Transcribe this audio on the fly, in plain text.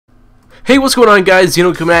Hey, what's going on, guys?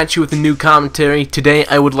 Zeno coming at you with a new commentary. Today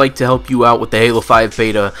I would like to help you out with the Halo 5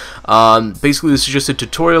 beta. Basically this is just a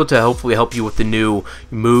tutorial to hopefully help you with the new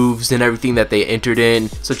moves and everything that they entered in,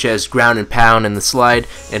 such as ground and pound and the slide,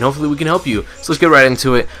 and hopefully we can help you. So let's get right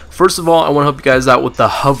into it. First of all, I want to help you guys out with the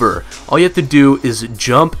hover. All you have to do is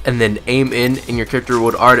jump and then aim in, and your character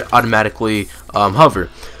would automatically hover.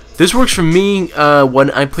 This works for me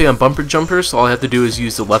when I play on bumper jumpers, so all I have to do is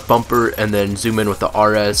use the left bumper and then zoom in with the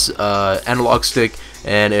RS analog stick,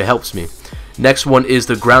 and it helps me. Next one is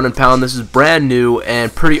the ground and pound. This is brand new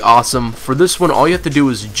and pretty awesome. For this one, all you have to do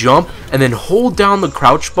is jump and then hold down the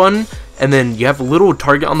crouch button, and then you have a little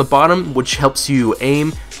target on the bottom which helps you aim,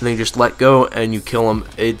 and then you just let go and you kill them.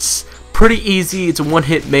 It's pretty easy. It's a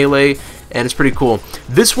one-hit melee and it's pretty cool.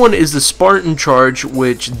 This one is the Spartan charge,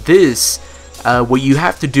 which what you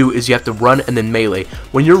have to do is you have to run and then melee.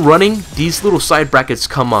 When you're running, these little side brackets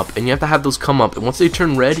come up, and you have to have those come up, and once they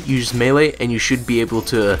turn red, you just melee and you should be able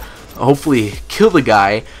to hopefully kill the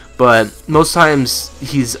guy. But most times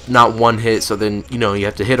he's not one hit, so then you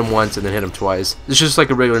have to hit him once and then hit him twice. It's just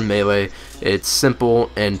like a regular melee. It's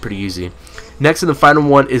simple and pretty easy. Next and the final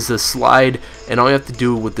one is the slide, and all you have to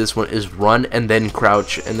do with this one is run and then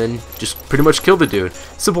crouch and then just pretty much kill the dude.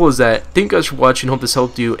 Simple as that. Thank you guys for watching. Hope this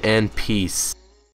helped you, and peace.